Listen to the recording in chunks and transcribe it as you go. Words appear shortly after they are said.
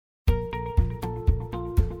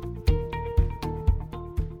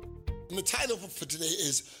And the title for today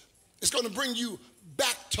is, it's going to bring you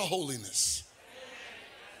back to holiness.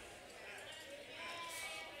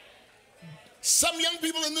 Some young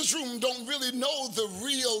people in this room don't really know the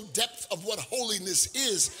real depth of what holiness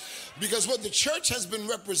is, because what the church has been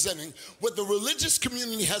representing, what the religious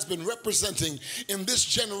community has been representing in this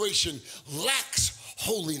generation lacks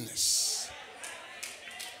holiness.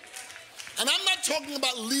 And I'm not talking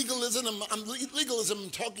about legalism. I'm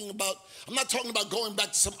not talking about going back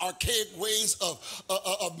to some archaic ways of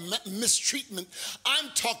mistreatment. I'm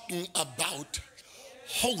talking about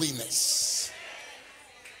holiness.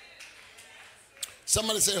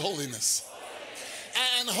 Somebody say holiness.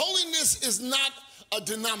 And holiness is not a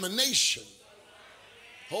denomination.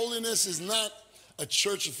 Holiness is not a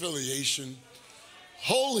church affiliation.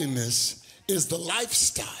 Holiness is the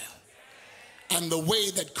lifestyle and the way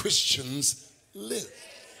that Christians live.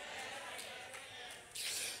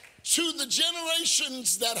 To the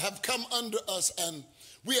generations that have come under us and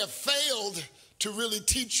we have failed to really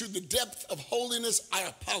teach you the depth of holiness, I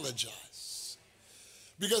apologize.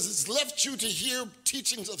 Because it's left you to hear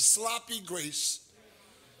teachings of sloppy grace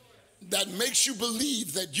that makes you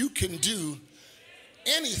believe that you can do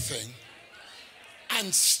anything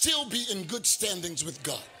and still be in good standings with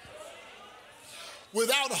God.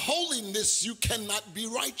 Without holiness, you cannot be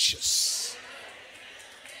righteous.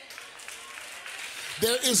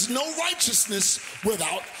 There is no righteousness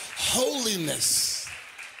without holiness.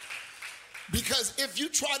 Because if you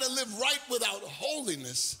try to live right without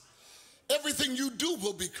holiness, everything you do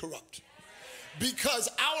will be corrupt. Because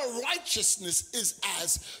our righteousness is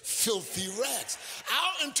as filthy rags.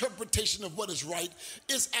 Our interpretation of what is right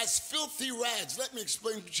is as filthy rags. Let me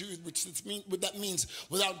explain to you what that means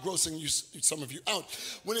without grossing some of you out.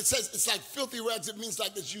 When it says it's like filthy rags, it means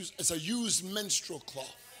like it's a used menstrual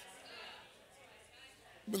cloth.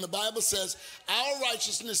 When the Bible says our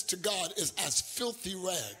righteousness to God is as filthy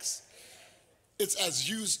rags, it's as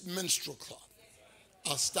used menstrual cloth.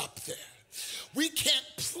 I'll stop there. We can't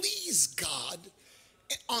please God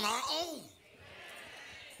on our own.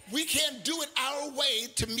 We can't do it our way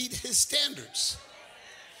to meet his standards.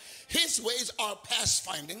 His ways are past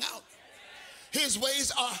finding out. His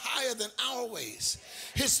ways are higher than our ways.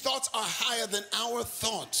 His thoughts are higher than our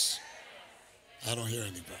thoughts. I don't hear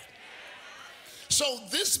anybody. So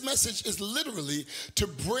this message is literally to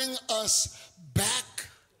bring us back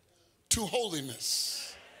to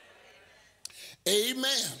holiness.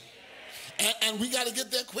 Amen. And we got to get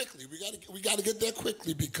there quickly. We got to get there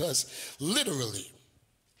quickly because literally,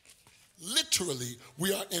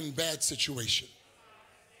 we are in bad situation.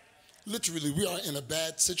 Literally, we are in a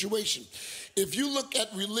bad situation. If you look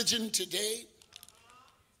at religion today,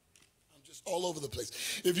 I'm just all over the place.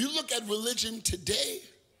 If you look at religion today,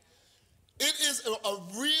 it is a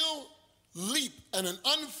real leap and an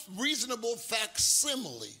unreasonable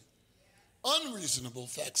facsimile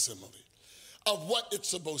of what it's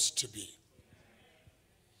supposed to be.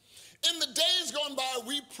 In the days gone by,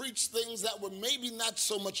 we preached things that were maybe not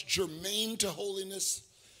so much germane to holiness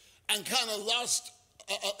and kind of lost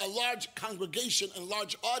a large congregation and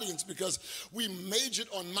large audience because we majored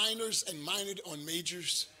on minors and minored on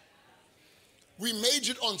majors. We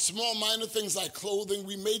majored on small minor things like clothing.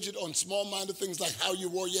 We majored on small minor things like how you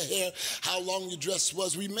wore your hair, how long your dress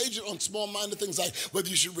was. We majored on small minor things like whether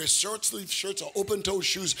you should wear short-sleeve shirts or open-toe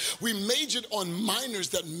shoes. We majored on minors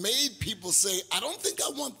that made people say, I don't think I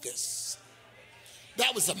want this.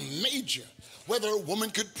 That was a major. Whether a woman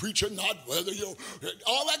could preach or not, whether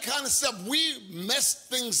all that kind of stuff. We messed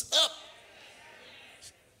things up.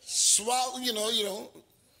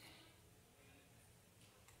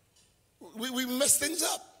 We mess things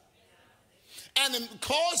up. And it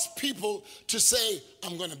caused people to say,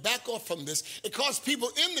 I'm going to back off from this. It caused people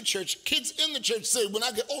in the church, kids in the church, say, when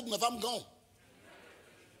I get old enough, I'm gone.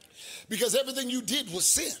 Because everything you did was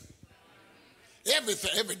sin.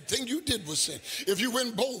 Everything you did was sin. If you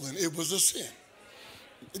went bowling, it was a sin.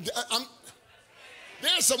 There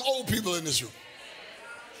are some old people in this room.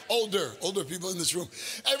 Older people in this room.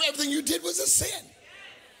 Everything you did was a sin.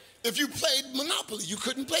 If you played Monopoly, you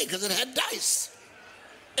couldn't play because it had dice.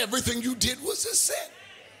 Everything you did was a sin.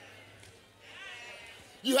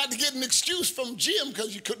 You had to get an excuse from Jim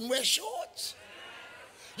because you couldn't wear shorts.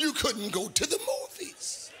 You couldn't go to the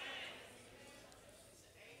movies.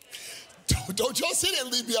 Don't y'all sit there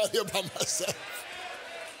and leave me out here by myself.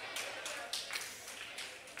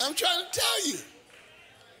 I'm trying to tell you.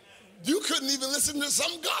 You couldn't even listen to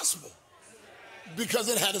some gospel because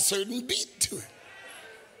it had a certain beat to it.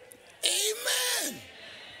 Amen.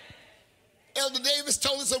 Elder Davis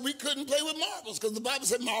told us that we couldn't play with marbles because the Bible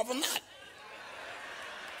said marvel not.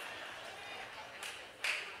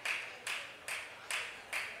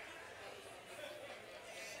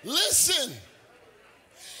 Listen.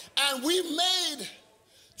 And we made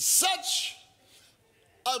such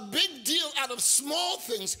a big deal out of small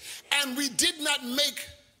things, and we did not make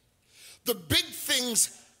the big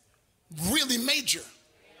things really major.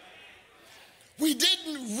 We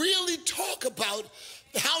didn't really talk about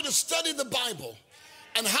how to study the Bible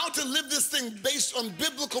and how to live this thing based on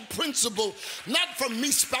biblical principle, not from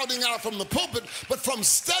me spouting out from the pulpit, but from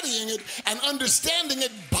studying it and understanding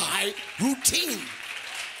it by routine.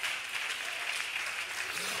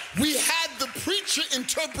 We had the preacher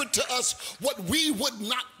interpret to us what we would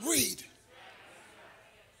not read.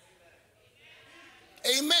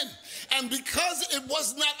 Amen. And because it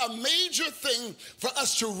was not a major thing for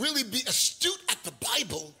us to really be astute at the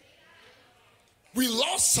Bible, we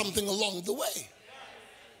lost something along the way.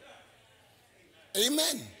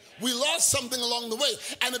 Amen. We lost something along the way,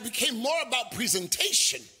 and it became more about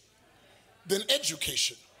presentation than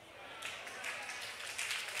education.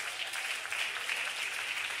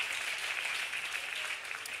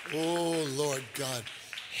 Oh, Lord God,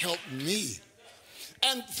 help me.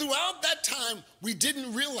 And throughout that time, we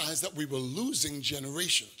didn't realize that we were losing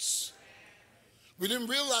generations. We didn't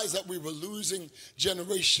realize that we were losing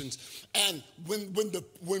generations. And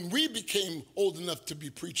when we became old enough to be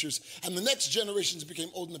preachers, and the next generations became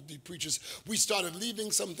old enough to be preachers, we started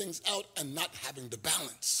leaving some things out and not having the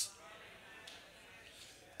balance.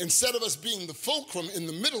 Instead of us being the fulcrum in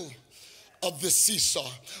the middle of this seesaw,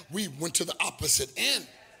 we went to the opposite end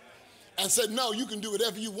and said, no, you can do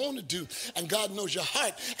whatever you want to do, and God knows your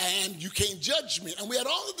heart, and you can't judge me. And we had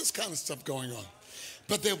all of this kind of stuff going on,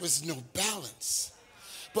 but there was no balance.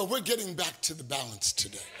 But we're getting back to the balance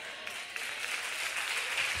today.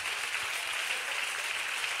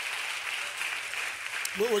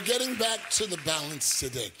 But we're getting back to the balance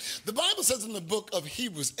today. The Bible says in the book of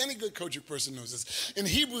Hebrews, any good coaching person knows this, in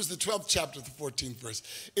Hebrews, the 12th chapter, the 14th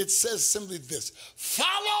verse, it says simply this: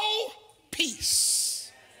 follow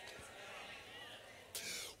peace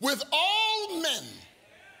with all men.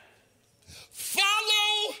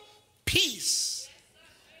 Follow peace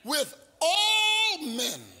with all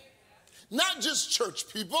men. Not just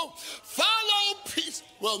church people. Follow peace.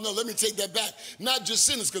 Well, no, let me take that back. Not just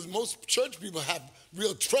sinners, because most church people have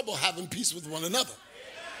real trouble having peace with one another.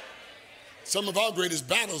 Some of our greatest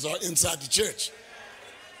battles are inside the church.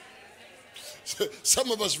 Some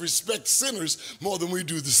of us respect sinners more than we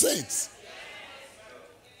do the saints.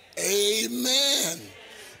 Amen.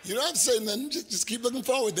 You don't have to say nothing. Just keep looking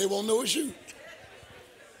forward. They won't know it's you.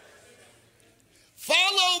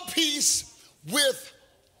 Follow peace with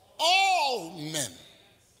all men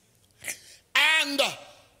and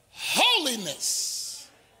holiness.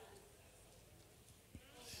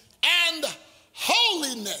 And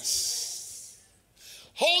holiness.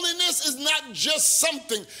 Holiness is not just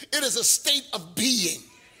something, it is a state of being.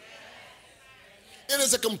 It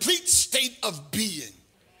is a complete state of being.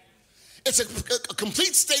 It's a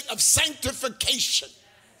complete state of sanctification.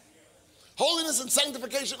 Holiness and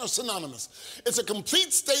sanctification are synonymous. It's a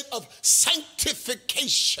complete state of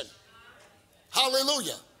sanctification.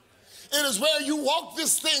 Hallelujah. It is where you walk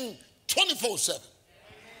this thing 24/7,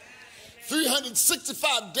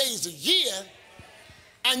 365 days a year,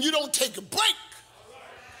 and you don't take a break.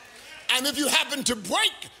 And if you happen to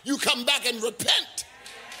break, you come back and repent.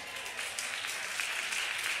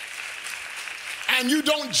 And you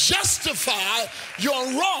don't justify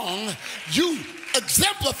your wrong, you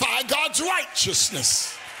exemplify God's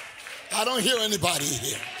righteousness. I don't hear anybody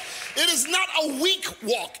here. It is not a weak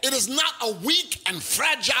walk. It is not a weak and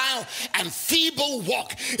fragile and feeble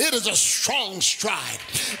walk. It is a strong stride.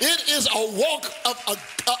 It is a walk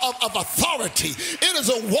of authority. It is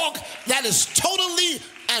a walk that is totally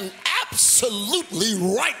and absolutely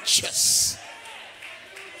righteous.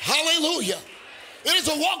 Hallelujah. It is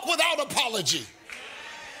a walk without apology.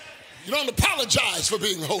 You don't apologize for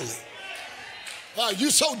being holy. You're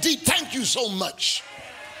so deep. Thank you so much.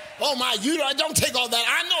 Oh my, don't take all that.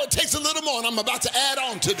 I know it takes a little more, and I'm about to add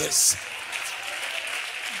on to this.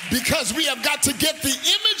 Because we have got to get the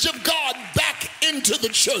image of God back into the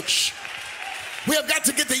church. We have got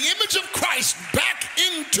to get the image of Christ back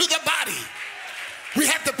into the body. We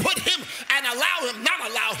have to put him and not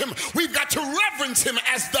allow him. We've got to reverence him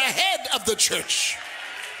as the head of the church.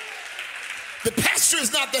 The pastor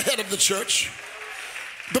is not the head of the church.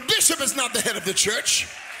 The bishop is not the head of the church.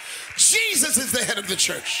 Jesus is the head of the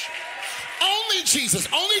church. Only Jesus,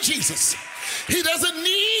 only Jesus. He doesn't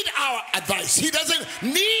need our advice. He doesn't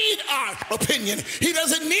need our opinion. He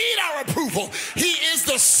doesn't need our approval. He is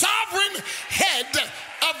the sovereign head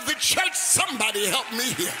of the church. Somebody help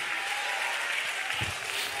me here.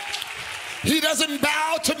 He doesn't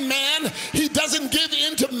bow to man. He doesn't give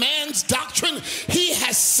in to man's doctrine. He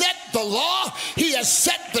has set the law. He has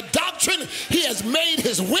set the doctrine. He has made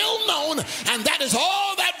his will known, and that is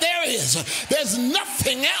all that there is. There's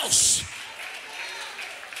nothing else.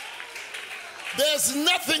 There's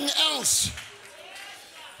nothing else.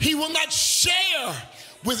 He will not share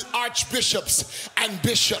with archbishops and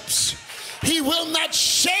bishops. He will not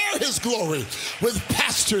share his glory with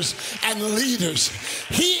pastors and leaders.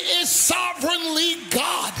 He is sovereignly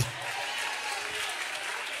God.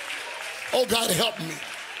 Oh, God, help me.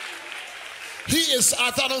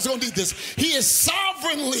 I thought I was going to need this. He is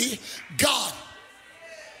sovereignly God.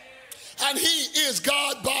 And he is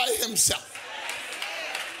God by himself.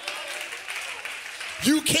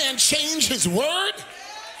 You can't change his word.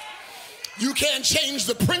 You can't change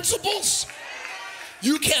the principles.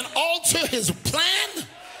 You can't alter his plan.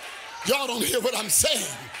 Y'all don't hear what I'm saying.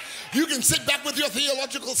 You can sit back with your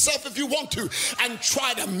theological self if you want to and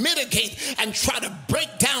try to mitigate and try to break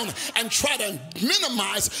down and try to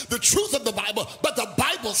minimize the truth of the Bible, but the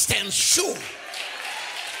Bible stands sure.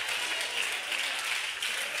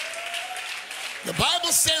 The Bible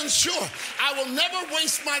stands sure. I will never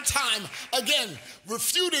waste my time, again,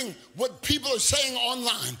 refuting what people are saying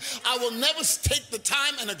online. I will never take the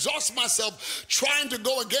time and exhaust myself trying to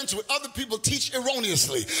go against what other people teach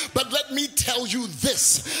erroneously. But let me tell you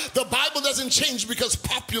this. The Bible doesn't change because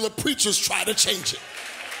popular preachers try to change it.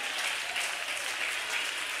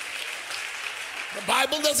 The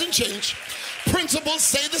Bible doesn't change. Principles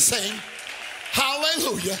stay the same.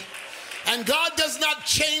 Hallelujah. And God does not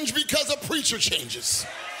change because a preacher changes.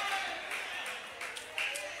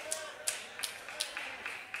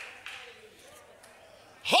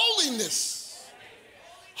 Holiness.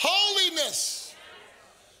 Holiness.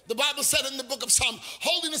 The Bible said in the book of Psalms,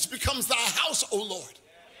 holiness becomes thy house, O Lord.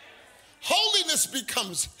 Holiness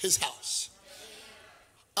becomes his house.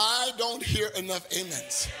 I don't hear enough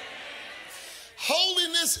amens.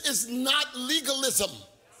 Holiness is not legalism.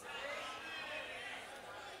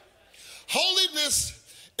 Holiness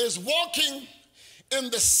is walking in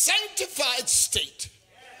the sanctified state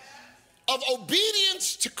of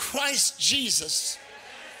obedience to Christ Jesus,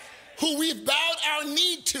 who we've bowed our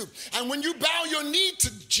knee to. And when you bow your knee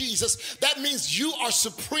to Jesus, that means you are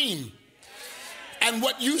supreme. And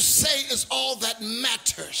what you say is all that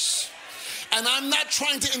matters. And I'm not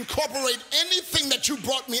trying to incorporate anything that you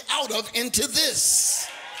brought me out of into this.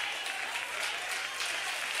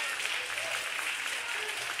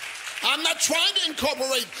 I'm not trying to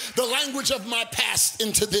incorporate the language of my past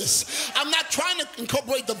into this. I'm not trying to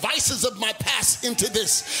incorporate the vices of my past into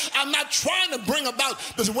this. I'm not trying to bring about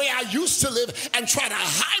the way I used to live and try to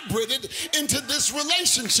hybrid it into this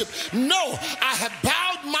relationship. No, I have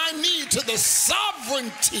bowed my knee to the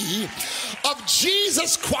sovereignty of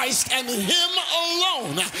Jesus Christ and him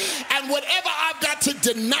alone. And whatever I've got to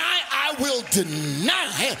deny, I will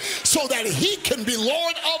deny so that he can be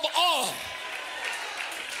Lord of all.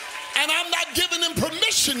 And I'm not giving him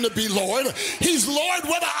permission to be Lord. He's Lord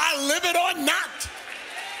whether I live it or not.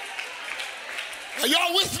 Are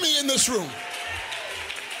y'all with me in this room?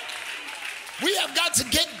 We have got to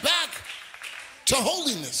get back to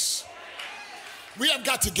holiness. We have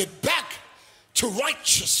got to get back to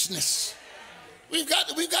righteousness. We've got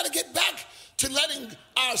to get back to letting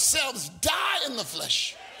ourselves die in the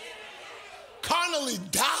flesh. Carnally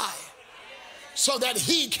die so that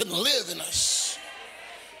he can live in us.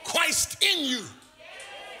 Christ in you,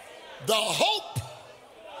 the hope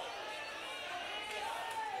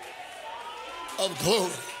of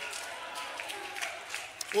glory.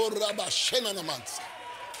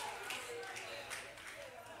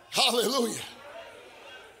 Hallelujah.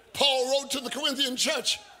 Paul wrote to the Corinthian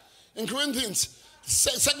church in Corinthians,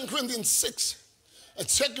 2 Corinthians 6,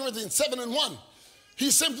 2 Corinthians 7 and 1. He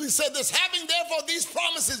simply said this: having therefore these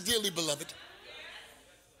promises, dearly beloved,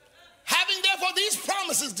 having therefore these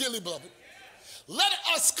promises, dearly beloved, let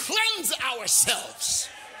us cleanse ourselves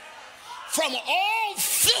from all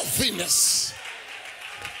filthiness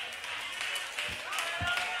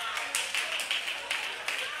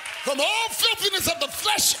of the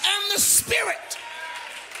flesh and the spirit.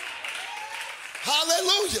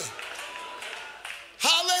 Hallelujah.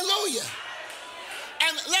 Hallelujah.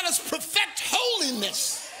 And let us perfect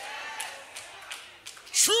holiness.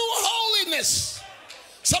 True holiness.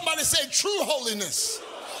 Somebody say true holiness.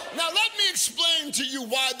 Now let me explain to you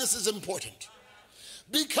why this is important.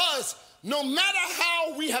 Because no matter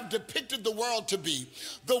how we have depicted the world to be,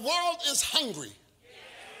 the world is hungry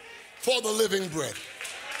for the living bread.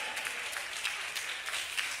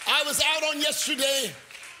 I was out on yesterday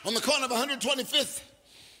on the corner of 125th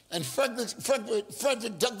and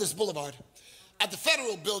Frederick Douglass Boulevard. at the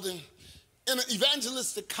Federal Building in an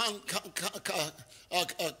evangelistic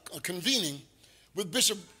convening with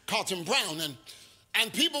Bishop Carlton Brown,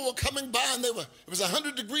 and people were coming by, and it was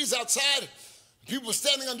 100 degrees outside. People were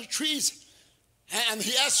standing under trees, and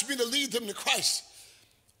he asked me to lead them to Christ.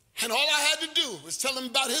 And all I had to do was tell them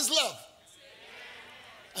about his love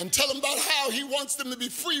and tell them about how he wants them to be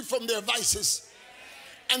free from their vices.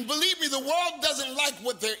 And believe me, the world doesn't like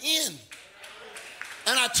what they're in.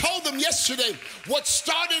 And I told them yesterday, what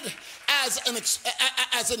started as an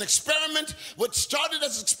experiment,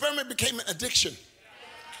 became an addiction.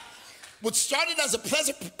 What started as a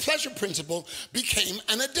pleasure principle became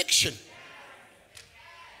an addiction.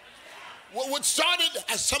 What started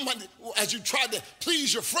as somebody, as you tried to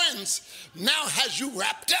please your friends, now has you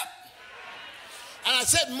wrapped up. And I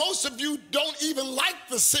said, most of you don't even like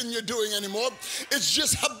the sin you're doing anymore. It's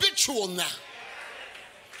just habitual now.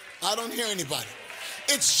 I don't hear anybody.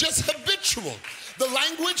 It's just habitual. The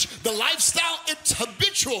language, the lifestyle, it's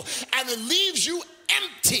habitual, and it leaves you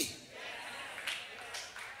empty.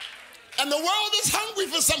 And the world is hungry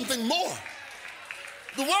for something more.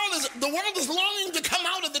 The world is longing to come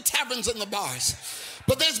out of the taverns and the bars,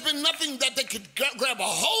 but there's been nothing that they could grab a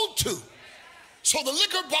hold to. So the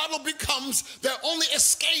liquor bottle becomes their only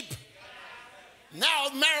escape. Now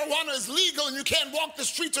marijuana is legal and you can't walk the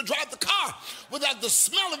streets or drive the car without the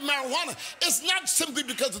smell of marijuana. It's not simply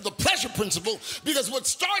because of the pleasure principle, because what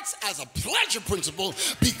starts as a pleasure principle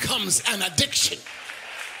becomes an addiction.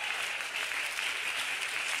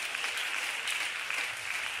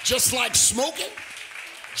 Just like smoking,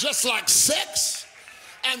 just like sex,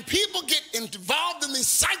 and people get involved in these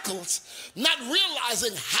cycles not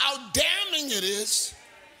realizing how damning it is.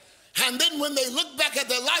 And then when they look back at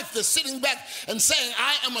their life, they're sitting back and saying,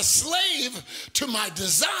 I am a slave to my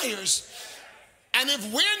desires. And if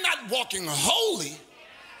we're not walking holy,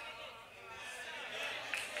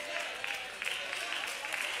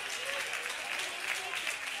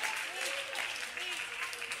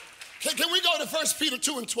 can we go to 1 Peter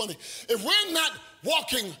 2:20? If we're not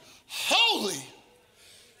walking holy,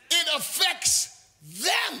 it affects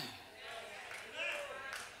them.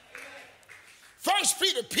 1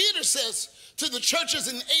 Peter says to the churches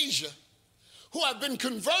in Asia who have been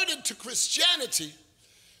converted to Christianity,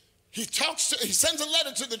 he sends a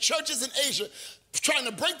letter to the churches in Asia trying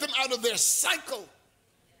to break them out of their cycle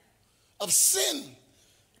of sin,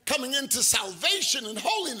 coming into salvation and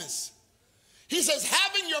holiness. He says,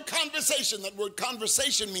 having your conversation, that word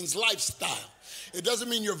conversation means lifestyle. It doesn't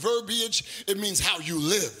mean your verbiage, it means how you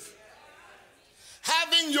live.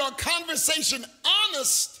 Having your conversation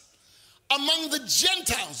honest among the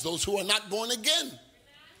Gentiles, those who are not born again,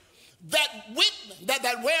 that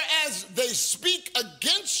whereas they speak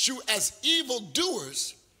against you as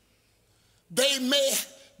evildoers, they may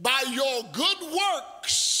by your good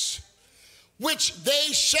works, which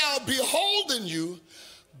they shall behold in you,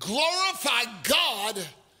 glorify God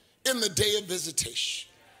in the day of visitation.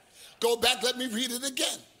 Go back, let me read it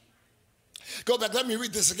again. Go back, let me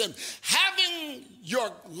read this again. Having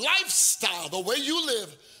your lifestyle, the way you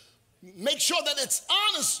live, make sure that it's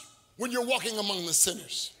honest when you're walking among the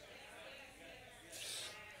sinners.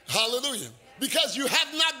 Hallelujah. Because you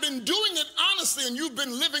have not been doing it honestly and you've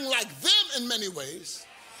been living like them in many ways.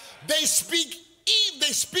 They speak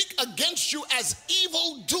against you as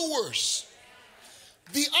evildoers.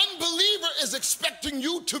 The unbeliever is expecting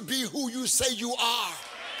you to be who you say you are.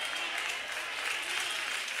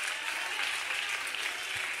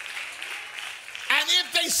 And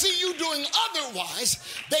if they see you doing otherwise,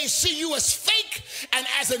 they see you as fake and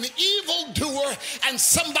as an evildoer and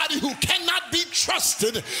somebody who cannot be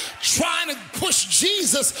trusted, trying to push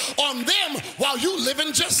Jesus on them while you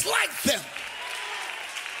living just like them.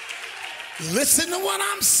 Listen to what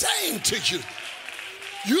I'm saying to you.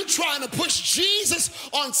 You trying to push Jesus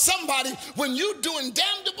on somebody when you doing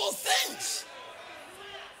damnable things.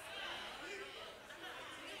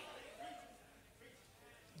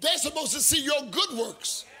 They're supposed to see your good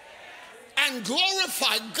works and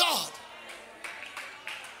glorify God.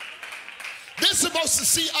 They're supposed to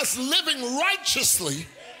see us living righteously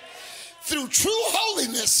through true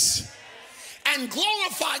holiness and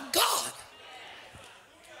glorify God,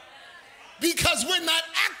 because we're not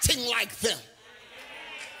acting like them.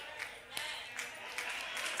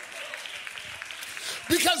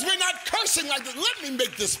 Because we're not cursing like them. Let me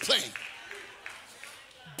make this plain.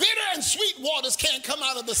 Bitter and sweet waters can't come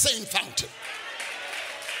out of the same fountain.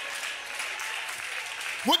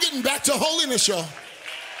 We're getting back to holiness, y'all.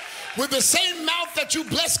 With the same mouth that you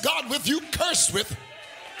bless God with, you curse with.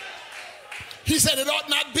 He said it ought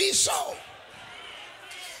not be so.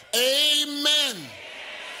 Amen.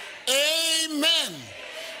 Amen.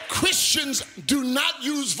 Christians do not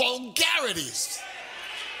use vulgarities.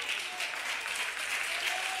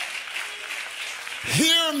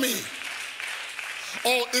 Hear me.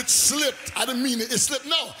 Oh, it slipped. I didn't mean it. It slipped.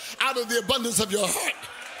 No, out of the abundance of your heart.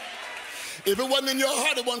 If it wasn't in your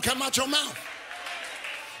heart, it wouldn't come out your mouth.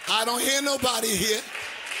 I don't hear nobody here.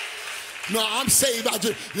 No, I'm saved.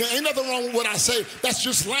 There ain't nothing wrong with what I say. That's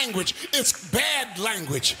just language. It's bad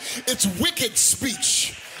language. It's wicked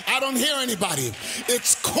speech. I don't hear anybody.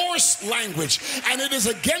 It's coarse language, and it is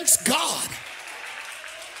against God.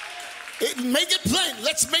 Make it plain.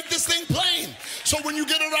 Let's make this thing plain. So when you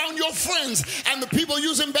get around your friends and the people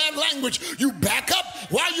using bad language, you back up.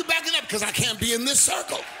 Why are you backing up? Because I can't be in this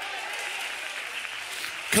circle.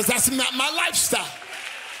 Because that's not my lifestyle.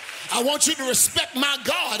 I want you to respect my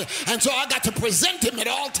God, and so I got to present him at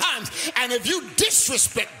all times. And if you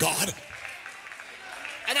disrespect God,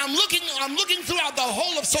 and I'm looking throughout the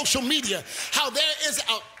whole of social media, how there is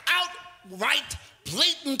an outright,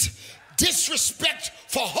 blatant disrespect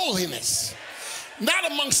for holiness. Not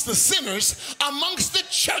amongst the sinners, amongst the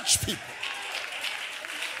church people.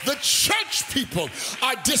 The church people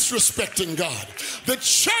are disrespecting God. The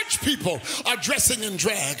church people are dressing in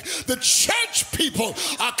drag. The church people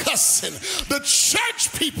are cussing. The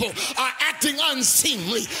church people are acting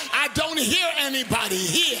unseemly. I don't hear anybody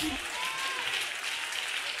here.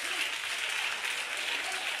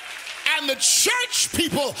 And the church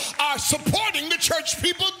people are supporting the church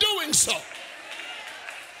people doing so.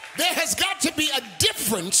 There has got to be a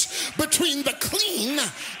difference between the clean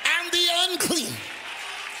and the unclean.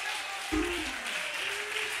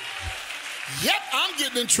 Yep, I'm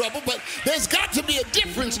getting in trouble, but there's got to be a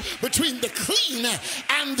difference between the clean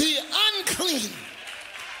and the unclean.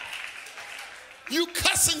 You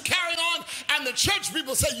cuss and carry on, and the church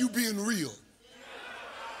people say you being real.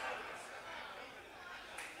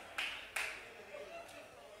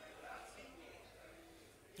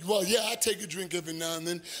 Well, yeah, I take a drink every now and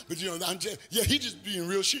then, but he just being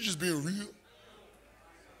real, she just being real.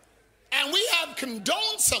 And we have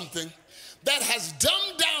condoned something that has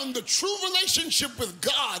dumbed down the true relationship with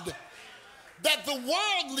God, that the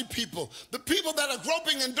worldly people, the people that are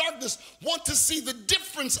groping in darkness, want to see the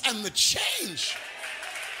difference and the change.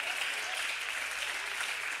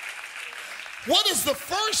 What is the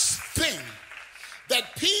first thing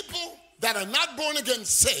that people that are not born again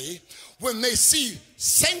say when they see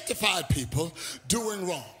sanctified people doing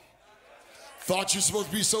wrong? Thought you're supposed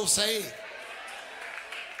to be so saved.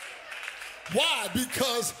 Why?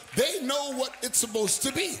 Because they know what it's supposed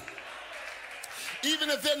to be. Even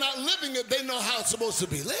if they're not living it, they know how it's supposed to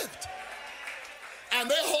be lived. And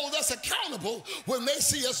they hold us accountable when they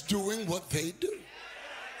see us doing what they do.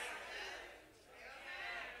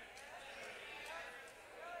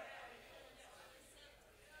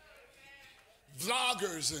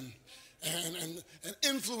 Vloggers and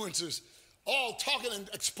influencers all talking and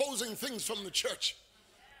exposing things from the church.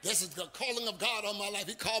 This is the calling of God on my life.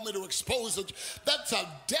 He called me to expose it. That's a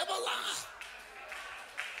devil lie.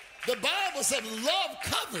 The Bible said love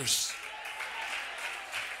covers.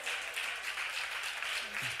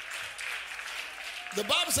 The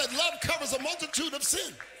Bible said love covers a multitude of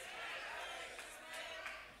sin.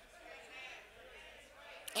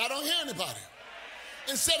 I don't hear anybody.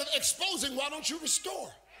 Instead of exposing, why don't you restore?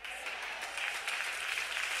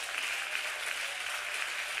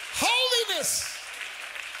 Holiness.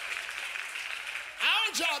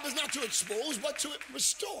 Our job is not to expose, but to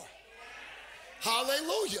restore.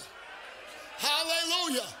 Hallelujah.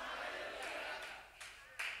 Hallelujah.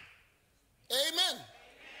 Amen.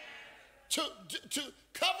 To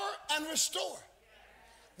cover and restore.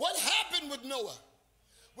 What happened with Noah?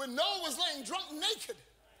 When Noah was laying drunk naked,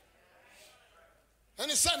 and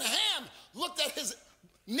his son Ham looked at his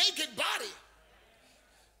naked body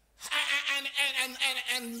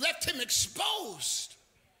and left him exposed.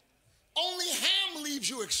 Only Ham leaves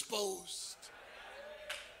you exposed.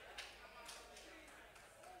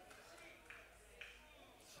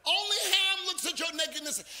 Only Ham looks at your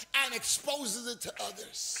nakedness and exposes it to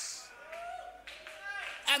others.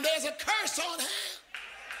 And there's a curse on Ham.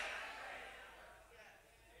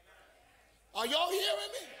 Are y'all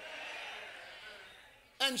hearing me?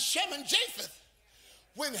 And Shem and Japheth,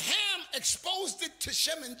 when Ham exposed it to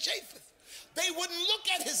Shem and Japheth, they wouldn't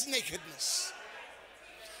look at his nakedness.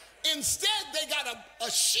 Instead, they got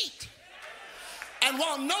a sheet. And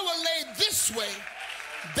while Noah laid this way,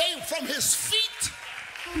 they from his feet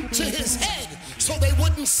to his head, so they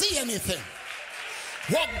wouldn't see anything,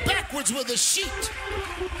 walked backwards with a sheet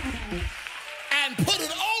and put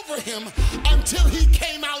it over him until he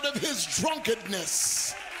came out of his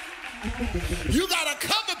drunkenness. You got to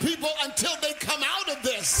cover people until they come out of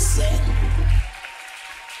their sin.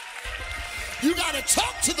 You got to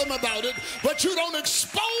talk to them about it, but you don't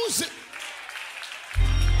expose it.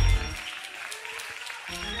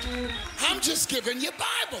 I'm just giving you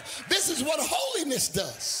Bible. This is what holiness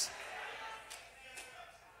does.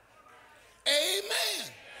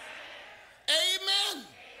 Amen. Amen.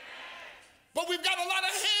 But we've got a lot of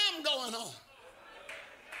ham going on.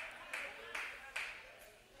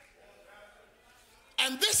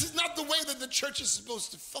 And this is not the way that the church is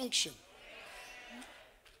supposed to function.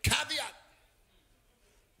 Caveat.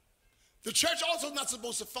 The church also is not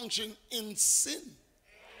supposed to function in sin.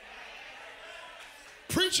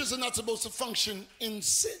 Preachers are not supposed to function in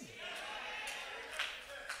sin.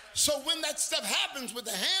 So when that stuff happens with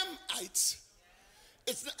the Hamites,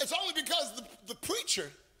 it's only because the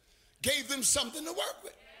preacher gave them something to work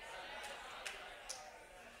with.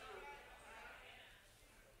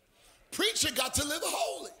 Preacher got to live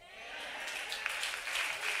holy.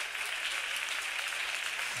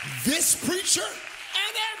 This preacher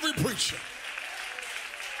and every preacher.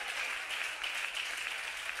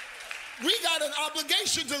 We got an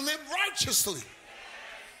obligation to live righteously.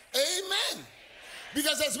 Amen.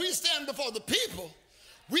 Because as we stand before the people,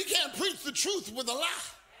 we can't preach the truth with a lie.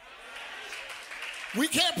 We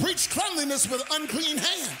can't preach cleanliness with unclean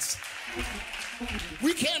hands.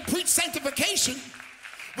 We can't preach sanctification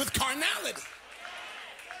with carnality.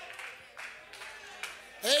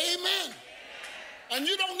 Amen. And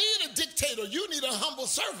you don't need a dictator. You need a humble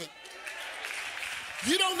servant.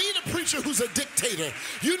 You don't need a preacher who's a dictator.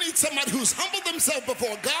 You need somebody who's humbled themselves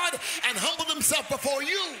before God and humbled himself before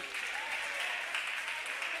you.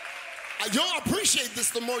 You'll appreciate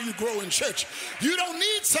this the more you grow in church. You don't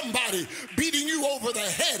need somebody beating you over the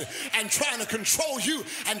head and trying to control you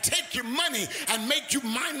and take your money and make you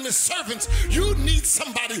mindless servants. You need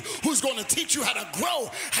somebody who's going to teach you how to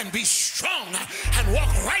grow and be strong and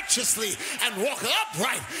walk righteously and walk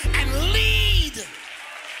upright and lead.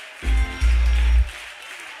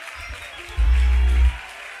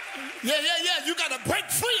 Yeah. You got to break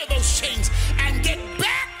free of those chains and get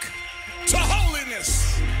back to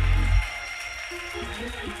holiness.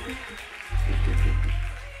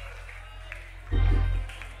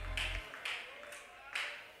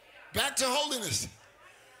 Back to holiness.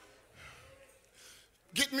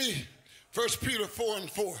 Get me 1 Peter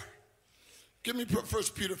 4:4. Give me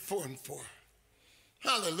 1 Peter 4:4.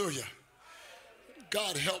 Hallelujah.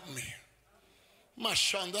 God help me.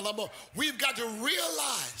 We've got to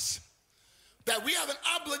realize that we have an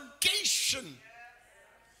obligation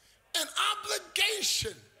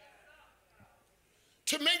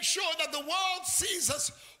to make sure that the world sees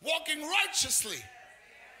us walking righteously,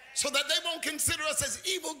 so that they won't consider us as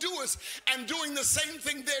evildoers and doing the same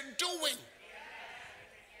thing they're doing.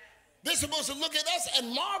 They're supposed to look at us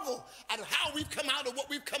and marvel at how we've come out of what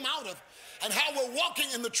we've come out of and how we're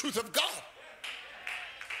walking in the truth of God.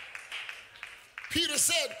 Peter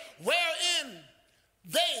said, wherein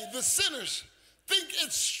they, the sinners, think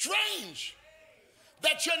it's strange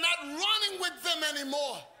that you're not running with them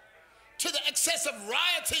anymore to the excess of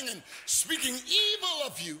rioting and speaking evil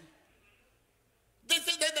of you.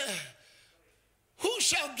 Who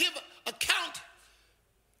shall give account?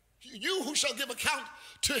 You who shall give account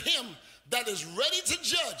to him that is ready to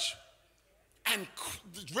judge and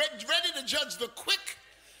ready to judge the quick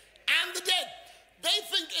and the dead. They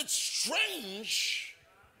think it's strange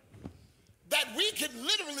that we could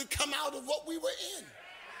literally come out of what we were in.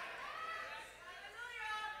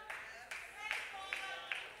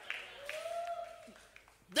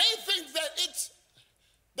 They think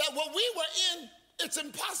that what we were in, it's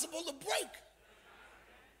impossible to break.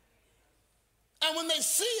 And when they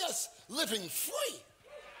see us living free,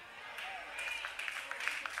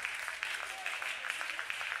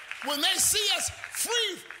 when they see us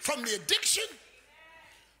free from the addiction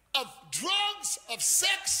of drugs, of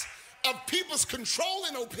sex, of people's control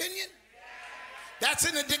and opinion, that's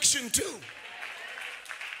an addiction too.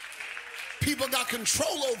 People got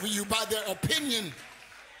control over you by their opinion.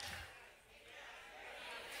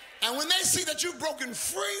 And when they see that you've broken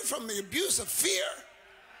free from the abuse of fear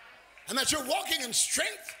and that you're walking in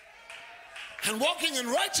strength and walking in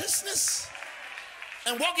righteousness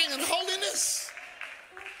and walking in holiness,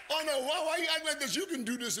 oh no, why you act like this? You can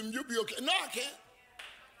do this and you'll be okay. No, I can't.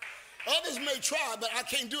 Others may try, but I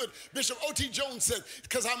can't do it. Bishop O.T. Jones said,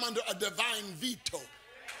 because I'm under a divine veto.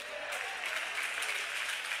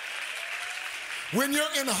 When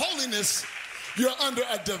you're in holiness, you're under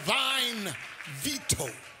a divine veto.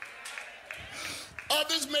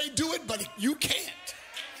 Others may do it, but you can't.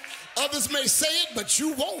 Others may say it, but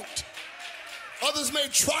you won't. Others may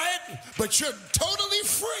try it, but you're totally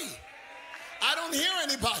free. I don't hear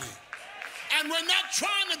anybody. And we're not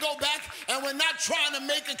trying to go back, and we're not trying to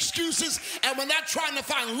make excuses, and we're not trying to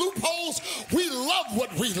find loopholes. We love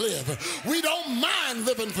what we live. We don't mind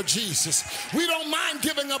living for Jesus. We don't mind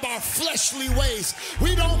giving up our fleshly ways.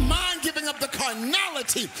 We don't mind giving up the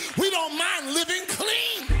carnality. We don't mind living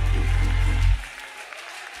clean.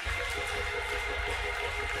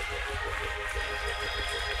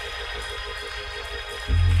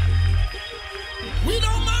 We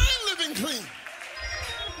don't mind living clean.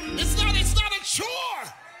 It's not a chore.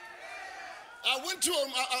 I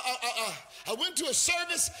went to a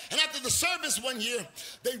service, and after the service one year,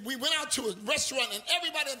 we went out to a restaurant, and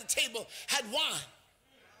everybody at the table had wine.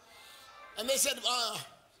 And they said,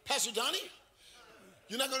 Pastor Donnie,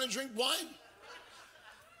 you're not going to drink wine?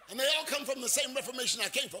 And they all come from the same Reformation I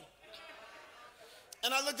came from.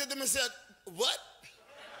 And I looked at them and said, what?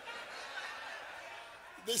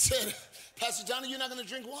 They said, Pastor Johnny, you're not going to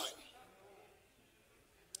drink wine?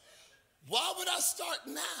 Why would I start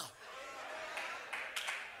now?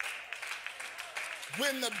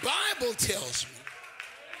 When the Bible tells me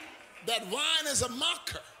that wine is a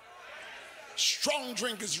mocker, strong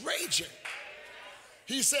drink is raging.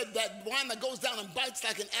 He said that wine that goes down and bites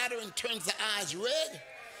like an adder and turns the eyes red,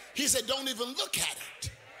 he said, don't even look at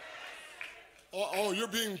it. Oh, you're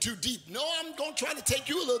being too deep. No, I'm going to try to take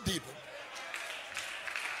you a little deeper.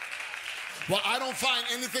 Well, I don't find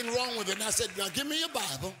anything wrong with it. And I said, now give me your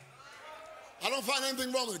Bible. I don't find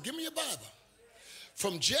anything wrong with it. Give me your Bible.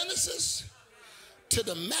 From Genesis to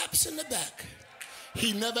the maps in the back,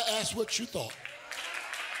 he never asked what you thought.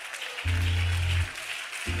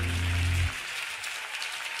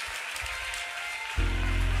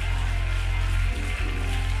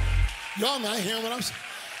 Y'all not hearing what I'm saying?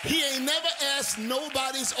 He ain't never asked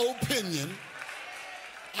nobody's opinion.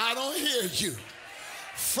 I don't hear you.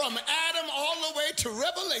 From Adam all the way to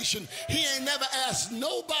Revelation, he ain't never asked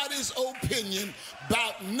nobody's opinion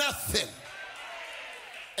about nothing.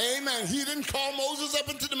 Amen. He didn't call Moses up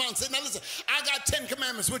into the mountain and say, now listen, I got 10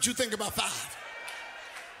 commandments. What you think about 5?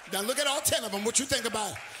 Now look at all 10 of them. What you think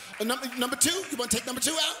about number 2? You want to take number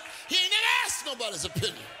 2 out? He ain't never asked nobody's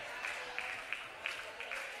opinion.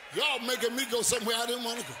 Y'all making me go somewhere I didn't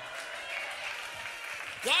want to go.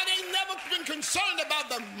 God ain't never been concerned about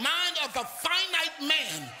the mind of a finite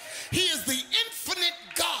man. He is the infinite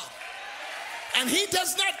God. And he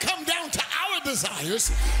does not come down to our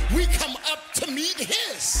desires. We come up to meet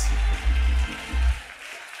his.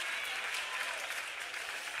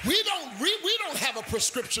 We don't have a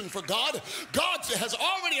prescription for God. God has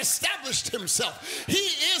already established himself. He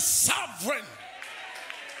is sovereign.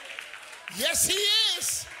 Yes, he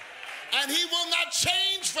is. And he will not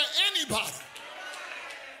change for anybody.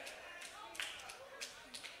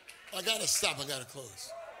 I gotta stop, I gotta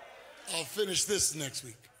close. I'll finish this next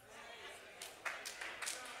week.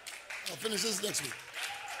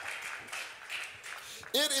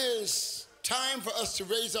 It is time for us to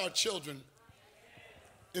raise our children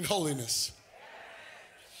in holiness.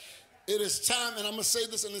 It is time, and I'm gonna say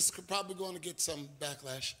this, and this is probably going to get some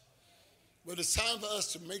backlash, but it's time for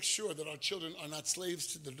us to make sure that our children are not slaves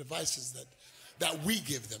to the devices that we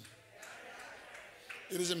give them.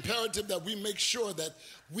 It is imperative that we make sure that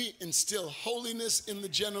we instill holiness in the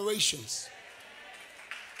generations.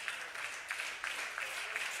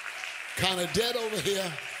 Kind of dead over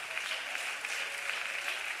here.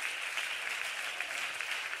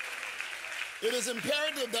 It is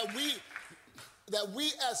imperative that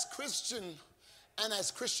we as Christian and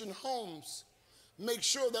as Christian homes make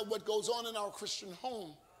sure that what goes on in our Christian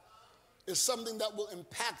home is something that will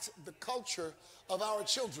impact the culture of our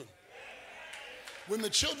children. When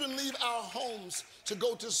the children leave our homes to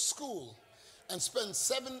go to school and spend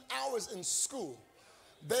 7 hours in school,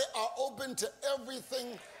 they are open to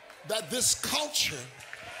everything that this culture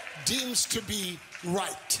deems to be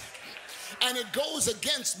right. And it goes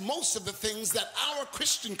against most of the things that our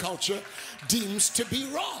Christian culture deems to be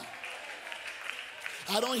wrong.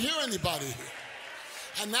 I don't hear anybody here.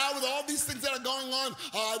 And now with all these things that are going on,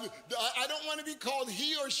 I don't want to be called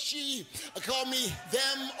he or she. Call me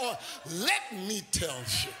them, or let me tell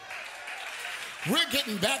you. We're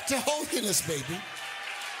getting back to holiness, baby.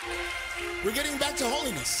 We're getting back to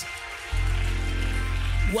holiness.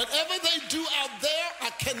 Whatever they do out there,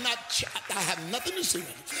 I have nothing to say with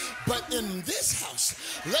it. But in this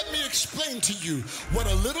house, let me explain to you what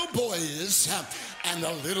a little boy is and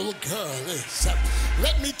a little girl is.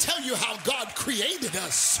 Let me tell you how God created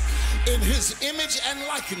us in his image and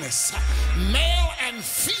likeness. Male and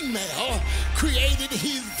female created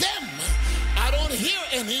he them. I don't hear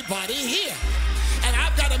anybody here. And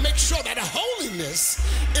I've got to make sure that holiness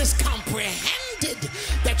is comprehended,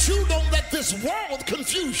 that you don't let this world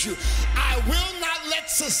confuse you. I will not let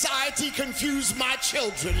society confuse my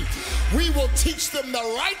children. We will teach them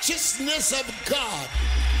the righteousness of God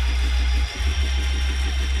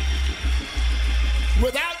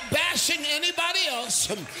without bashing anybody else,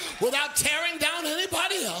 without tearing down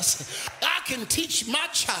anybody else. I can teach my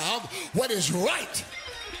child what is right.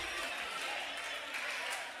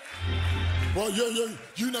 Well,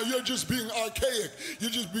 you're just being archaic. You're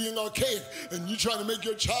just being archaic, and you're trying to make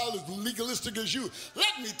your child as legalistic as you.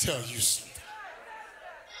 Let me tell you something.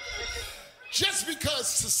 Just because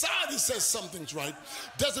society says something's right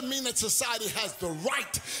doesn't mean that society has the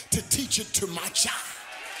right to teach it to my child.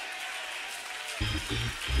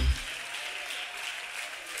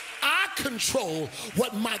 I control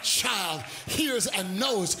what my child hears and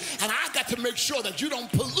knows, and I got to make sure that you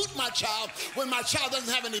don't pollute my child when my child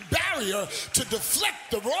doesn't have any barrier to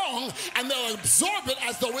deflect the wrong, and they'll absorb it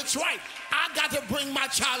as though it's right. I got to bring my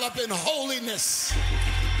child up in holiness.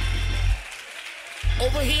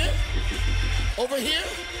 Over here, over here.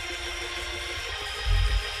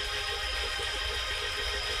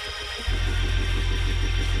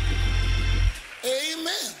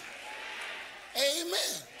 Amen.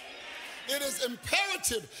 Amen. It is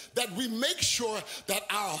imperative that we make sure that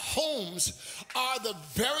our homes are the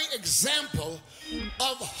very example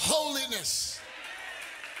of holiness.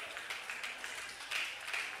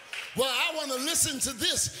 Well, I want to listen to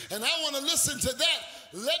this and I want to listen to that.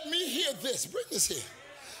 Let me hear this. Bring this here.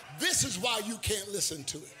 This is why you can't listen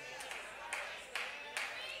to it.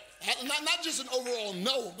 Not just an overall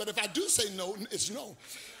no, but if I do say no, it's no.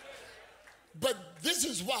 But this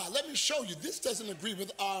is why. Let me show you. This doesn't agree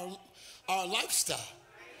with our lifestyle.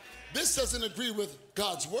 This doesn't agree with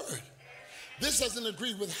God's word. This doesn't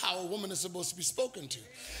agree with how a woman is supposed to be spoken to.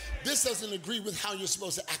 This doesn't agree with how you're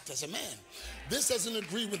supposed to act as a man. This doesn't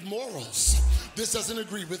agree with morals. This doesn't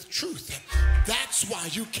agree with truth. That's why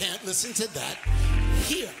you can't listen to that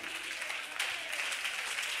here.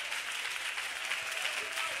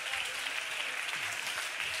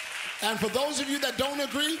 And for those of you that don't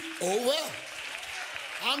agree, oh well.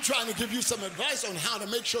 I'm trying to give you some advice on how to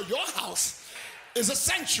make sure your house is a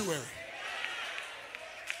sanctuary.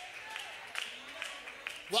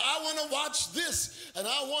 Well, I want to watch this, and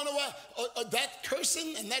I want to watch that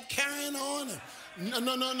cursing and that carrying on.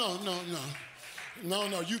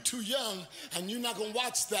 No, you're too young, and you're not going to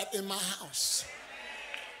watch that in my house.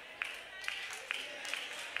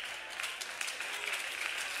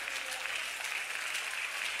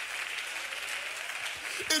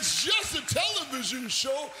 It's just a television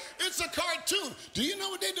show. It's a cartoon. Do you know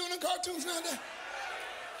what they do in cartoons nowadays?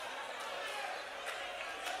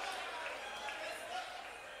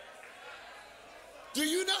 Do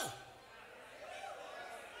you know?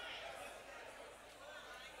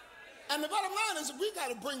 And the bottom line is we got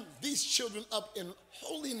to bring these children up in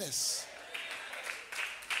holiness.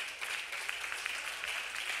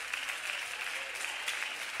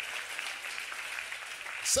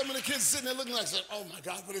 Some of the kids sitting there looking like, oh my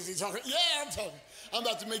God, what is he talking? Yeah, I'm talking. I'm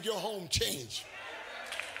about to make your home change.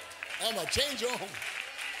 I'm about to change your home.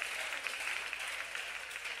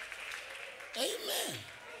 Amen.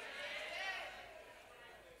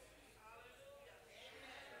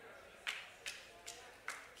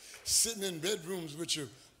 Sitting in bedrooms with your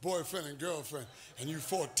boyfriend and girlfriend, and you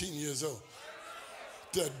 14 years old.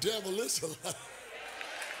 The devil is alive.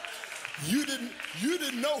 You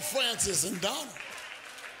didn't know Francis and Donna.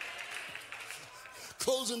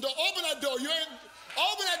 Closing door. Open that door.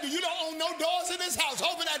 Open that door. You don't own no doors in this house.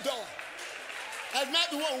 Open that door. As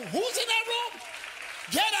Matthew, who's in that room?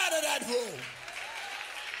 Get out of that room.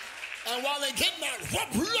 And while they're getting out, blah,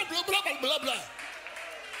 blah, blah, blah, blah.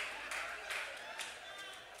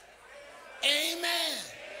 Amen.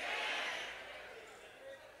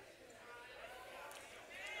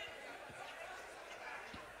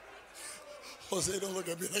 Jose, don't look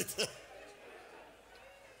at me like that.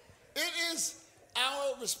 It is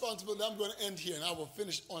our responsibility. I'm going to end here, and I will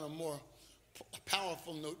finish on a more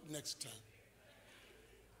powerful note next time.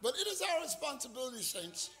 But it is our responsibility,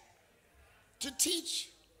 saints, to teach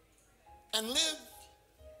and live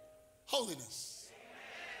holiness.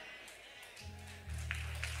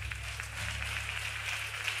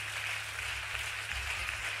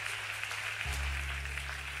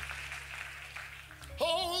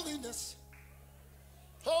 Holiness,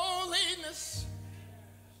 holiness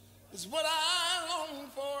is what I long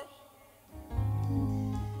for.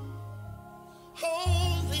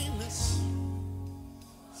 Holiness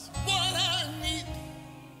is what I need.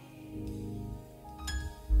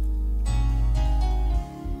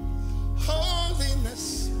 Holiness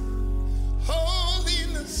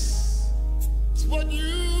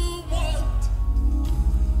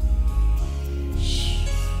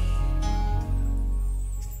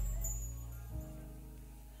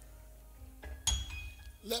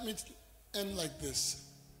end like this.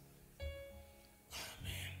 Oh,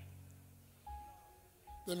 man.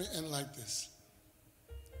 Let me end like this.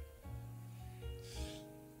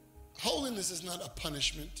 Holiness is not a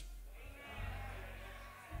punishment.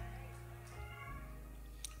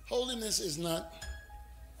 Holiness is not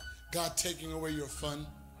God taking away your fun.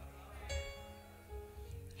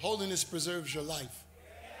 Holiness preserves your life.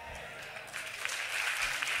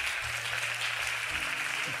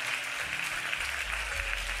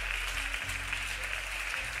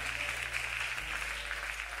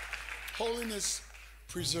 Holiness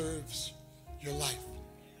preserves your life.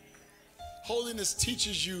 Holiness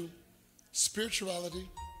teaches you spirituality,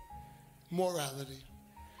 morality.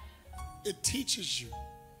 It teaches you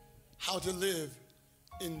how to live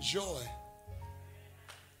in joy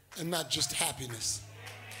and not just happiness.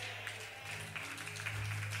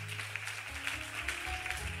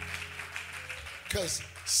 Because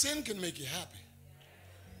sin can make you happy.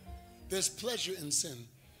 There's pleasure in sin,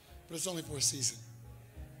 but it's only for a season.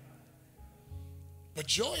 But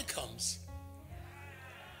joy comes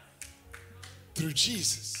through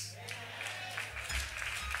Jesus.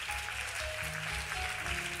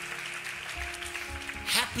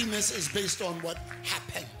 Happiness is based on what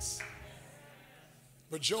happens.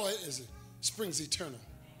 But joy springs eternal.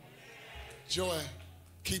 Joy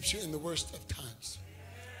keeps you in the worst of times.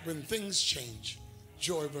 When things change,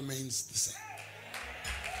 joy remains the same.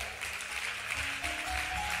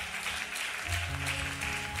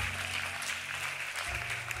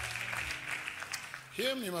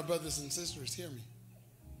 Hear me, my brothers and sisters, hear me.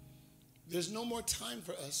 There's no more time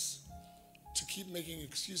for us to keep making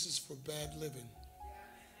excuses for bad living.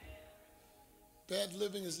 Bad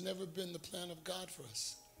living has never been the plan of God for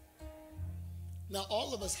us. Now,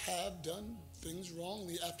 all of us have done things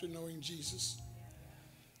wrongly after knowing Jesus,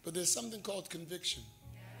 but there's something called conviction.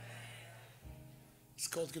 It's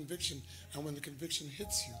called conviction, and when the conviction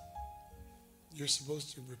hits you, you're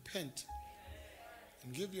supposed to repent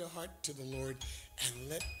and give your heart to the Lord and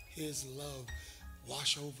let his love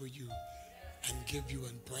wash over you and give you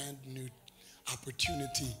a brand new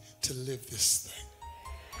opportunity to live this thing.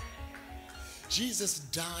 Jesus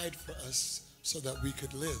died for us so that we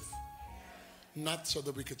could live, not so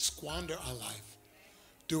that we could squander our life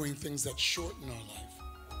doing things that shorten our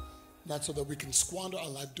life, not so that we can squander our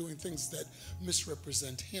life doing things that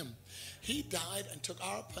misrepresent him. He died and took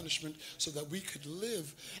our punishment so that we could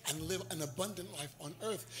live and live an abundant life on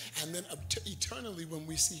earth, and then eternally when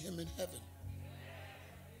we see him in heaven.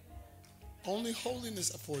 Only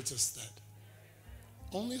holiness affords us that.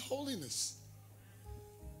 Only holiness.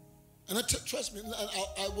 And trust me,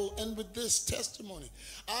 I will end with this testimony.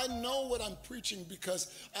 I know what I'm preaching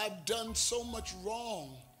because I've done so much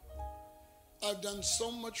wrong. I've done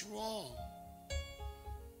so much wrong.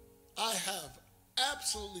 I have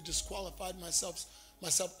absolutely disqualified myself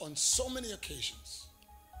on so many occasions.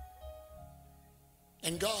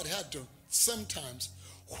 And God had to sometimes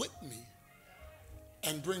whip me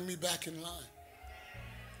and bring me back in line.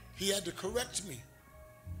 He had to correct me.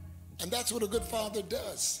 And that's what a good father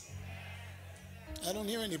does. I don't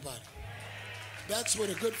hear anybody. That's what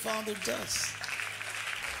a good father does.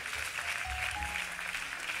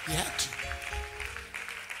 He had to.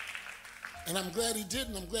 And I'm glad he did,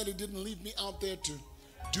 and I'm glad he didn't leave me out there to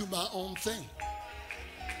do my own thing.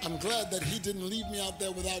 I'm glad that he didn't leave me out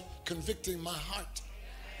there without convicting my heart.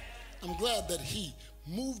 I'm glad that he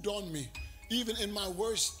moved on me, even in my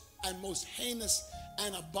worst and most heinous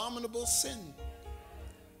and abominable sin.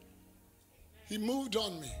 He moved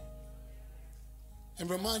on me and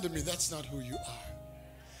reminded me that's not who you are.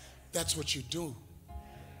 That's what you do,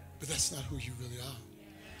 but that's not who you really are.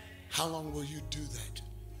 How long will you do that?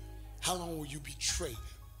 How long will you betray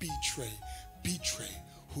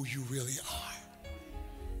who you really are?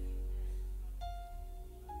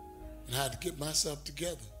 And I had to get myself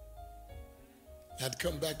together. I had to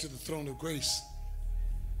come back to the throne of grace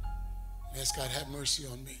and ask God, have mercy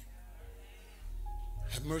on me.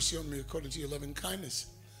 Have mercy on me according to your loving kindness,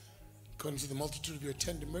 according to the multitude of your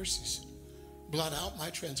tender mercies. Blot out my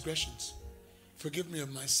transgressions. Forgive me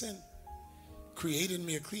of my sin. Create in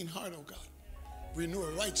me a clean heart, O God. Renew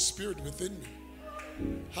a right spirit within me.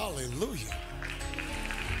 Hallelujah.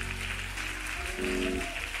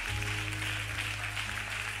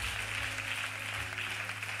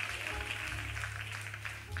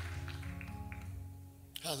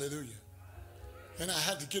 Hallelujah. And I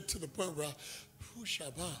had to get to the point where I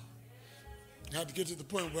had to get to the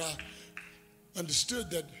point where I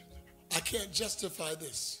understood that I can't justify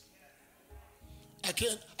this. I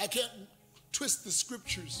can't twist the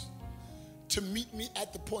scriptures to meet me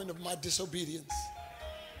at the point of my disobedience.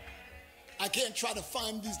 I can't try to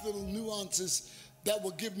find these little nuances that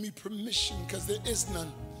will give me permission, because there is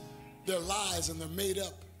none. They're lies and they're made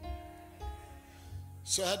up.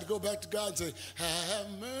 So I had to go back to God and say, have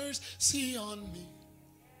mercy on me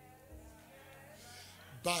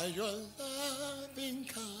by your loving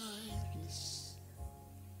kindness,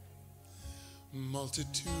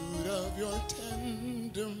 multitude of your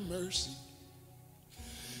tender mercy.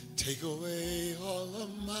 Take away all of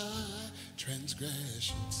my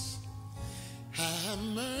transgressions. Have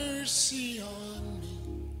mercy on me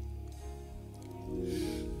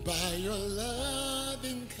by your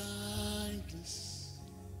loving kindness,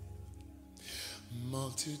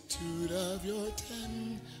 multitude of your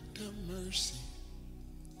tender mercy.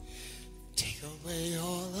 Take away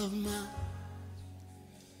all of my...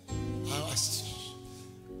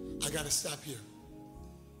 I got to stop here.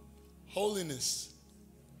 Holiness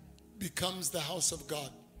becomes the house of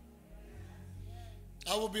God.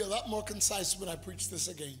 I will be a lot more concise when I preach this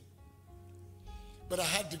again. But I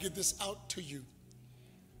had to get this out to you,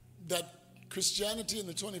 that Christianity in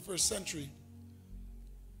the 21st century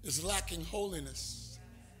is lacking holiness.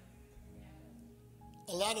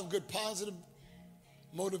 A lot of good positive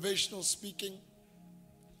motivational speaking,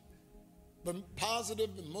 but positive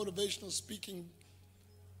and motivational speaking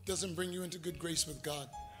doesn't bring you into good grace with God.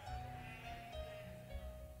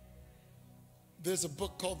 There's a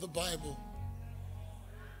book called the Bible.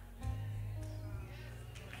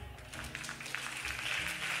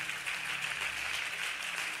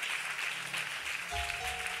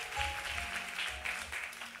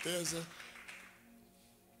 There's a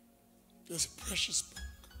precious book.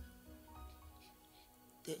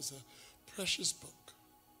 There's a precious book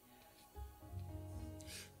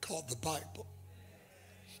called the Bible.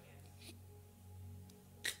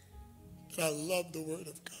 And I love the Word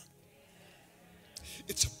of God.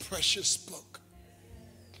 It's a precious book.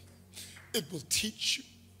 It will teach you.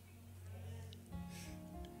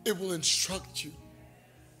 It will instruct you.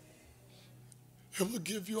 It will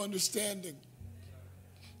give you understanding.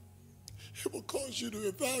 It will cause you to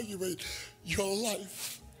evaluate your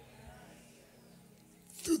life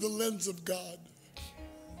through the lens of God,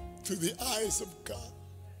 through the eyes of God,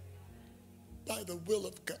 by the will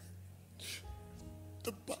of God.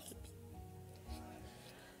 The Bible.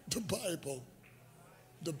 The Bible.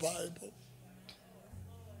 The Bible.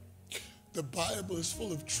 The Bible is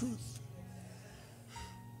full of truth.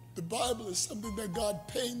 The Bible is something that God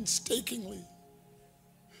painstakingly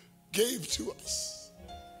gave to us.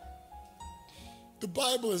 The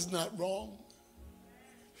Bible is not wrong.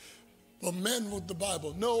 But men wrote the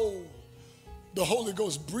Bible. No, the Holy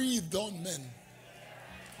Ghost breathed on men.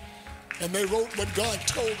 And they wrote what God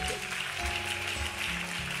told them.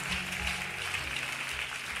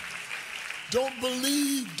 Don't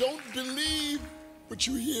believe what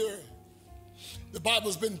you hear. The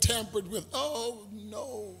Bible's been tampered with. Oh,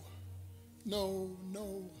 no.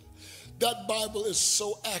 That Bible is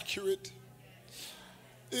so accurate.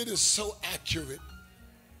 It is so accurate.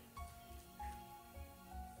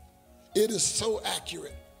 It is so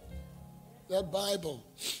accurate. That Bible,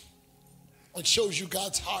 it shows you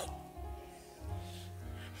God's heart.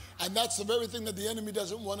 And that's the very thing that the enemy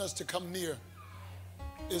doesn't want us to come near,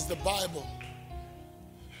 is the Bible.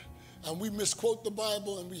 And we misquote the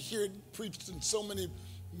Bible and we hear it preached in so many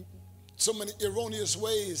erroneous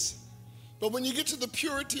ways. But when you get to the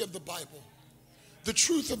purity of the Bible, the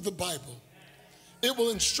truth of the Bible, it will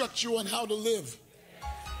instruct you on how to live.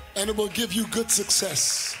 And it will give you good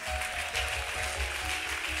success.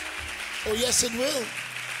 Oh, yes, it will.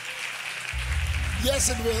 Yes,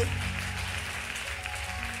 it will.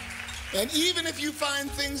 And even if you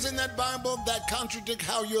find things in that Bible that contradict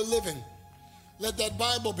how you're living, let that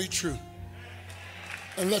Bible be true.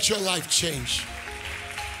 And let your life change.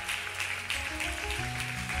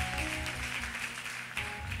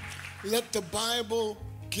 Let the Bible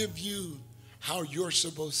give you how you're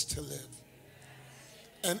supposed to live.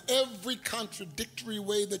 And every contradictory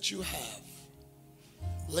way that you have,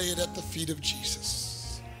 lay it at the feet of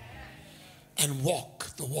Jesus and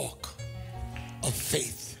walk the walk of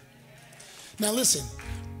faith. Now listen,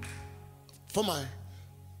 for my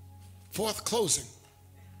fourth closing,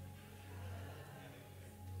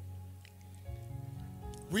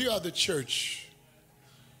 we are the church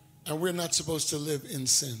and we're not supposed to live in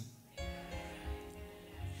sin.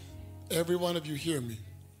 Every one of you hear me.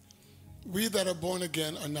 We that are born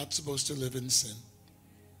again are not supposed to live in sin.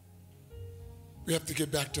 We have to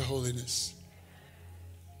get back to holiness.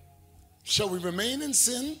 Shall we remain in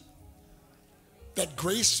sin that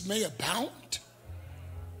grace may abound?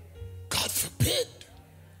 God forbid.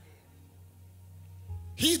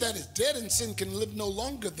 He that is dead in sin can live no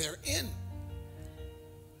longer therein.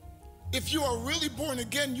 if you are really born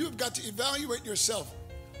again, you've got to evaluate yourself.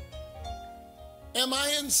 Am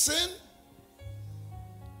I in sin?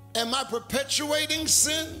 Am I perpetuating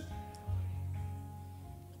sin?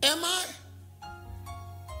 Am I?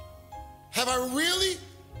 Have I really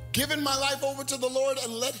given my life over to the Lord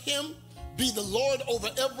and let him be the Lord over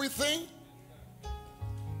everything?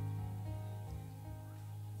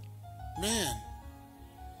 Man,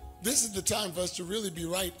 this is the time for us to really be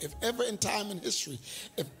right. If ever in time in history,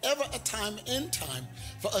 if ever a time in time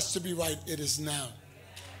for us to be right, it is now.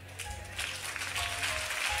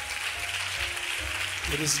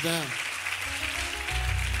 It is now.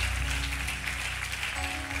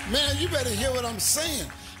 Man, you better hear what I'm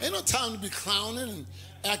saying. Ain't no time to be clowning and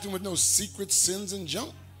acting with no secret sins and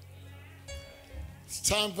junk. It's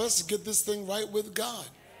time for us to get this thing right with God.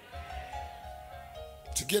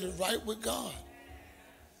 To get it right with God.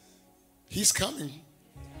 He's coming.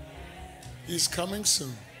 He's coming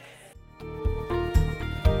soon.